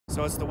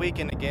So it's the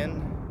weekend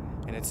again,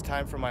 and it's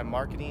time for my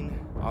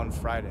marketing on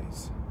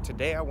Fridays.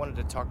 Today I wanted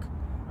to talk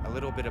a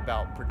little bit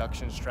about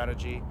production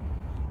strategy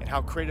and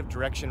how creative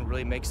direction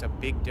really makes a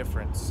big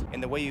difference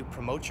in the way you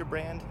promote your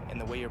brand and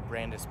the way your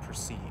brand is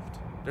perceived.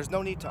 There's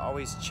no need to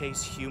always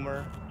chase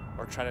humor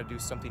or try to do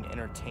something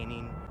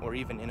entertaining or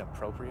even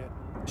inappropriate.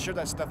 Sure,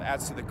 that stuff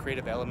adds to the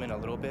creative element a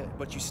little bit,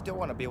 but you still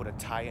want to be able to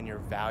tie in your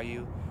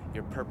value,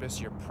 your purpose,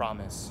 your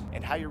promise,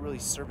 and how you're really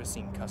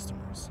servicing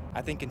customers.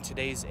 I think in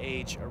today's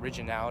age,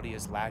 originality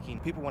is lacking.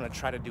 People want to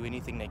try to do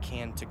anything they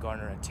can to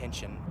garner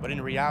attention. But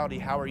in reality,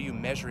 how are you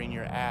measuring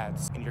your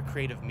ads and your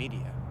creative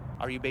media?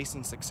 Are you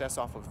basing success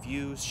off of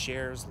views,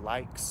 shares,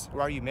 likes?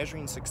 Or are you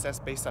measuring success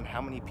based on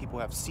how many people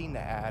have seen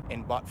the ad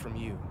and bought from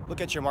you?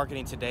 Look at your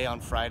marketing today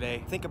on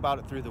Friday. Think about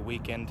it through the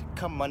weekend.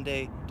 Come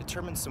Monday,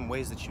 determine some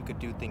ways that you could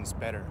do things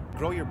better.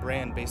 Grow your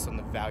brand based on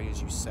the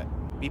values you set.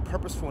 Be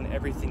purposeful in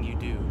everything you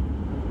do.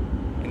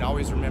 And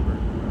always remember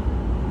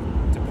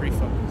to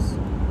pre-focus.